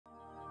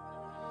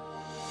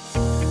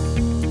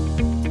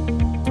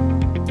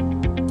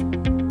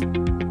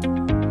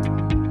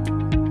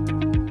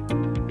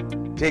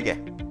ठीक है,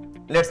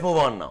 let's move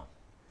on now.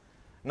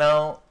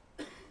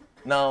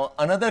 Now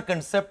another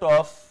concept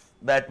of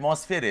the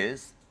atmosphere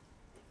is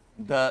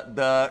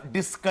the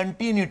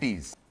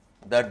discontinuities.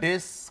 The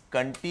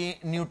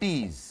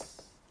discontinuities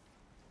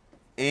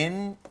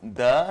in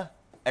the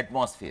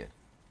atmosphere.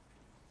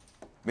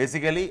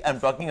 Basically, I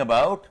am talking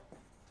about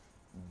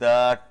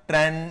the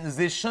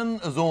transition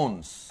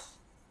zones.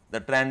 The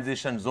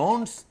transition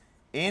zones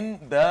in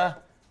the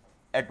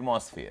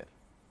atmosphere.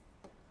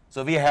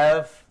 So we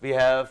have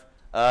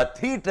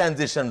 3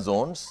 transition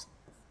zones.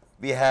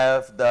 We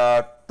have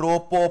the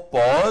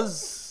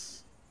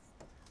tropopause,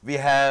 we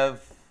have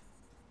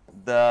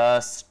the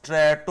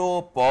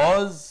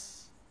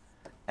stratopause,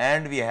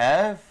 and we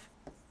have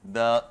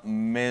the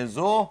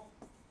mesopause.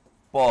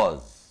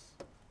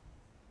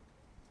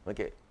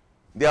 Okay,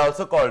 they are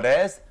also called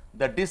as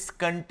the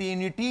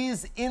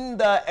discontinuities in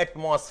the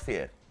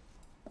atmosphere.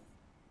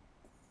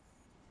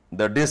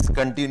 The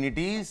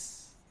discontinuities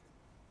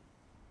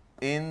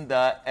in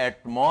the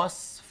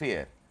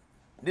atmosphere.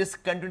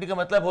 Discontinuity का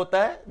मतलब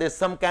होता है there is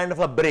some kind of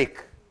a break.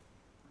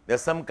 There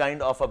is some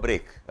kind of a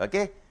break.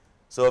 Okay,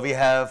 so we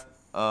have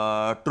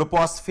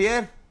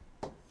troposphere,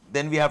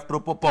 then we have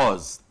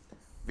tropopause.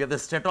 We have the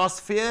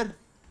stratosphere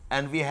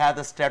and we have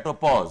the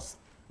stratopause.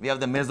 We have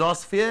the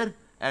mesosphere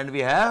and we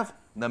have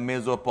the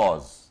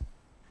mesopause.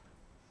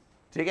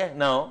 ठीक है?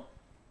 Now,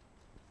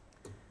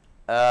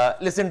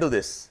 listen to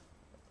this.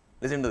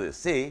 Listen to this.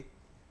 See,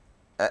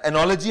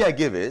 analogy I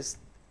give is,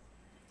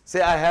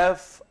 say I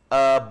have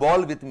a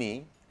ball with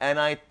me and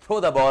I throw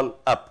the ball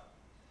up.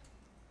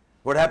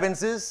 What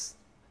happens is,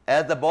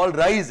 as the ball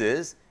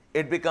rises,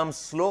 it becomes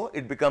slow,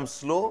 it becomes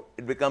slow,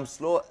 it becomes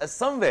slow.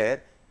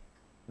 Somewhere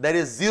there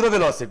is zero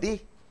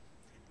velocity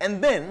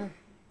and then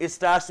it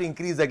starts to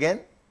increase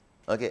again.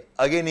 Okay,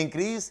 again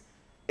increase.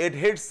 It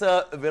hits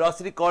a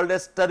velocity called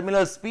as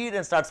terminal speed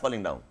and starts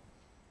falling down.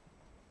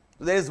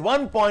 So there is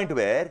one point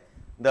where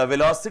the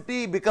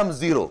velocity becomes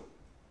zero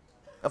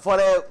for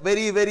a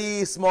very,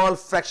 very small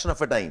fraction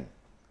of a time.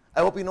 I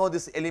hope you know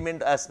this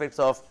element aspects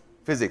of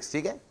physics.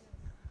 ठीक है?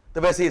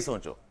 तो वैसे ही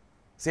सोचो.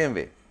 Same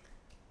way.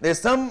 There is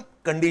some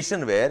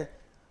condition where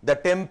the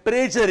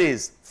temperature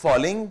is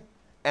falling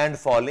and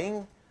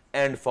falling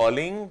and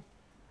falling,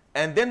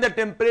 and then the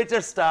temperature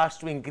starts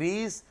to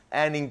increase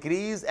and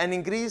increase and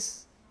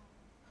increase.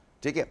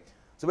 ठीक है?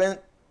 So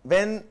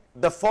when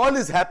the fall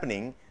is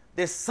happening,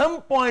 there is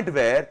some point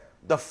where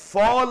the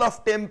fall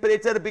of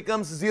temperature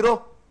becomes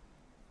zero,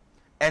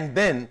 and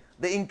then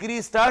the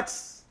increase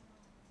starts.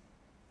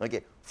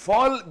 Okay,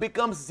 fall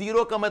becomes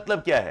zero का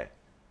मतलब क्या है?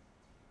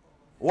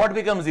 What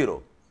becomes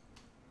zero?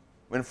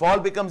 When fall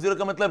becomes zero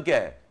का मतलब क्या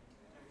है?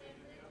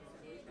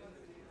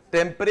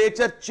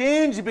 Temperature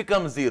change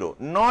becomes zero,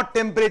 not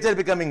temperature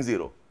becoming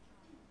zero.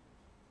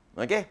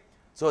 Okay,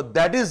 so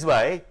that is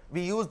why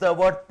we use the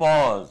word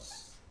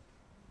pause.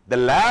 The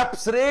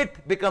lapse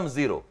rate becomes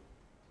zero,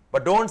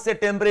 but don't say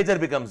temperature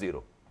becomes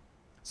zero.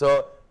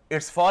 So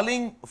it's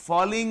falling,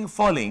 falling,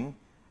 falling.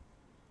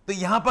 तो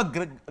यहाँ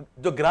पर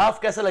जो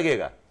graph कैसा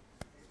लगेगा?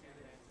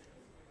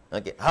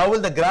 Okay, how will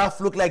the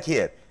graph look like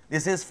here?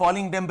 This is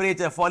falling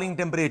temperature, falling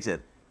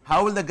temperature.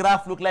 How will the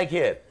graph look like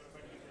here?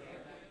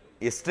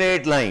 A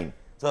straight line.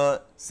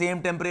 So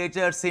same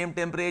temperature, same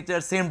temperature,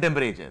 same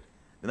temperature.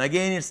 Then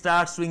again it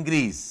starts to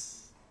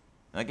increase.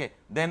 Okay,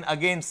 then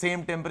again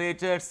same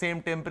temperature,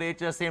 same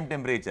temperature, same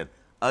temperature.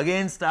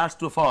 Again starts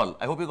to fall.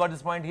 I hope you got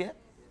this point here.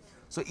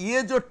 So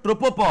ये जो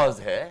tropopause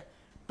है,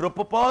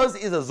 tropopause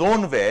is a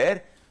zone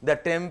where the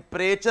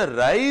temperature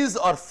rise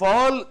or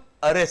fall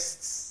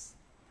arrests.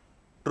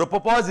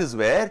 Tropopause is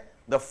where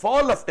the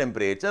fall of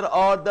temperature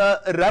or the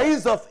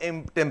rise of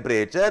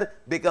temperature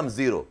becomes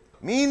zero.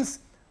 Means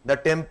the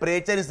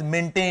temperature is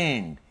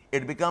maintained.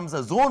 It becomes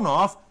a zone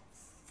of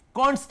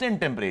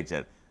constant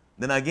temperature.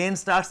 Then again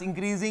starts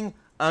increasing,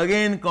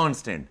 again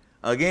constant.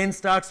 Again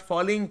starts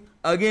falling,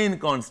 again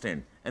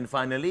constant. And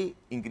finally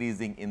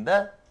increasing in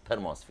the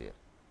thermosphere.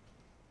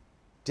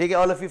 Take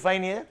all of you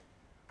fine here?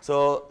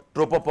 So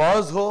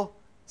tropopause ho,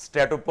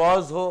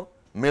 stratopause ho,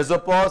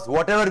 mesopause,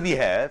 whatever we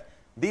have,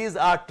 these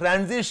are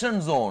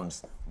transition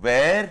zones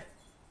where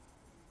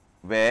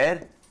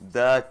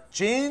the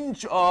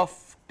change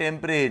of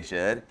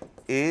temperature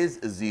is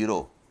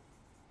zero.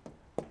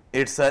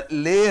 It's a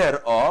layer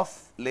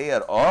of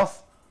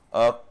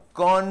a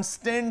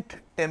constant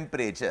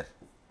temperature.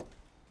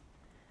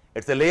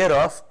 It's a layer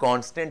of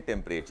constant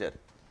temperature.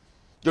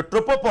 जो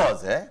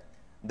tropopause है,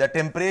 the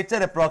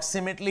temperature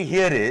approximately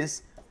here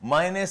is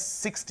minus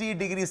 60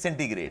 degrees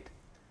centigrade.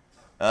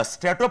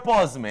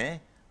 Stratopause में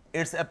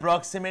it's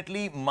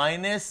approximately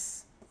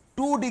minus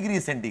 2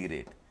 degrees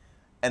centigrade,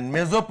 and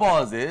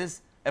mesopause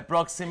is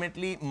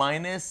approximately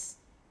minus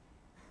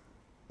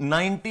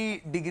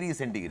 90 degrees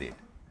centigrade.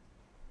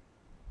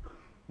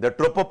 The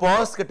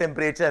tropopause का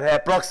temperature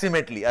है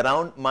approximately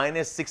around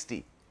minus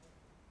 60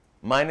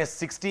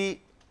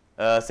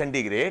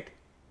 centigrade.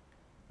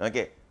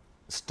 Okay,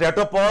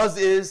 stratopause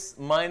is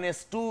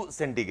minus 2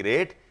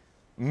 centigrade,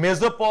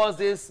 mesopause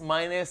is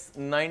minus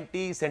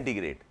 90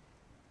 centigrade.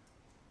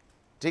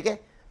 ठीक है?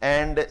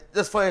 And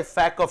just for a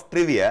fact of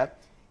trivia,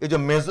 ये जो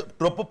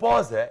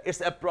tropopause है,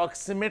 it's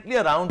approximately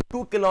around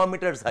 2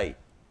 kilometers high.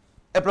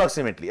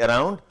 Approximately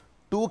around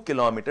 2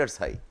 kilometers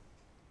high.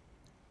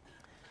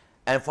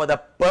 And for the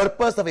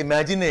purpose of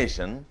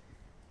imagination,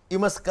 you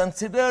must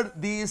consider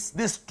this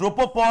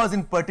tropopause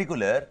in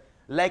particular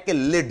like a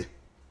lid.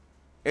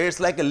 It's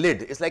like a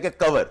lid, it's like a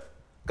cover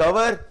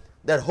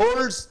that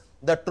holds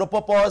the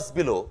tropopause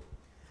below,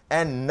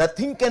 and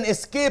nothing can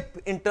escape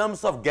in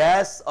terms of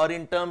gas or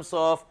in terms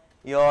of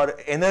your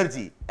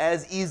energy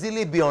as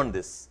easily beyond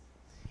this.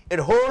 It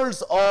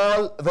holds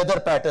all weather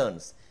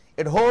patterns,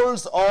 it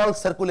holds all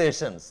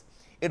circulations,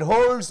 it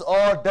holds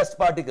all dust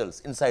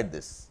particles inside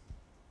this.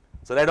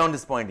 So write down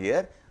this point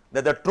here,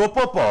 that the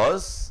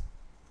tropopause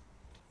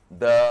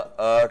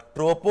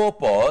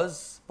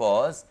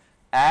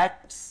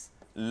acts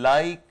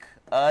like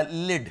a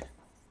lid,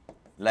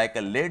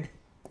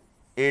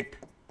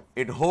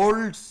 It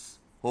holds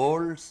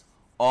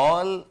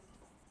all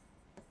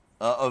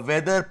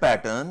weather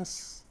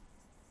patterns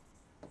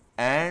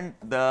and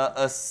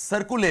the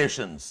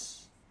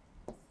circulations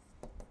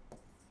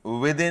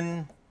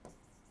within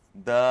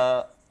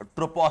the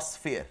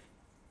troposphere.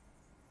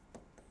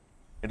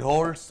 It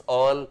holds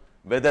all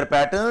weather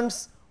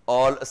patterns,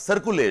 all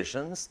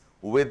circulations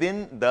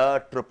within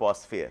the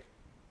troposphere.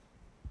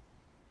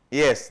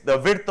 Yes, the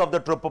width of the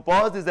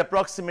tropopause is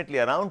approximately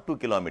around 2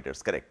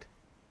 kilometers, correct?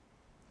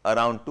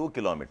 Around 2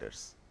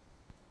 kilometers.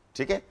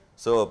 Okay?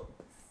 So,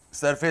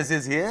 surface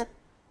is here.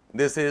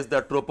 This is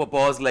the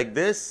tropopause like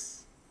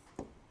this.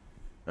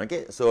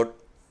 Okay? So,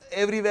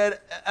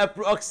 everywhere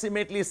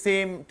approximately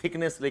same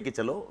thickness leke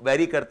chalo,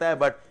 vary karta hai,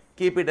 but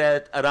keep it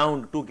at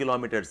around 2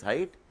 kilometers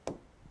height,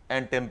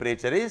 and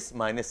temperature is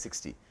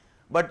 -60.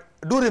 But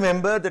do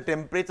remember the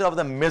temperature of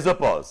the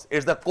mesopause.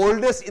 It's the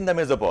coldest in the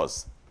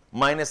mesopause.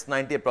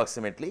 -90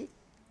 approximately.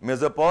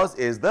 Mesopause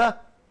is the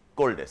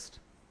coldest.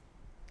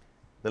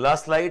 The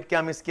last slide,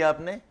 क्या miss किया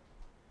आपने?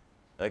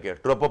 Okay,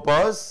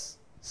 tropopause,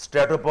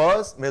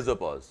 stratopause,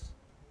 mesopause.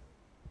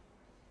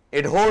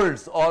 It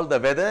holds all the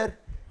weather,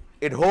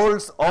 it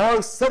holds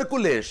all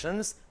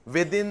circulations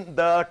within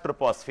the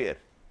troposphere.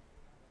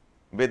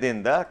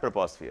 Within the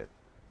troposphere.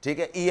 ठीक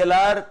है?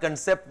 ELR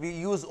concept we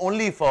use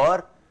only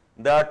for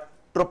the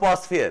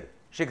troposphere,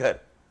 Shikhar.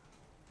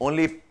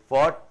 Only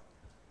for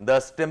the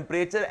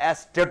temperature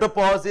as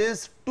stratopause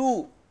is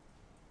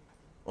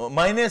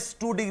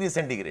 -2 degrees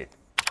centigrade.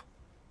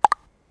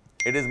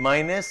 It is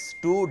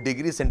 -2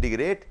 degrees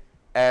centigrade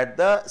at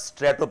the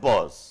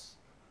stratopause.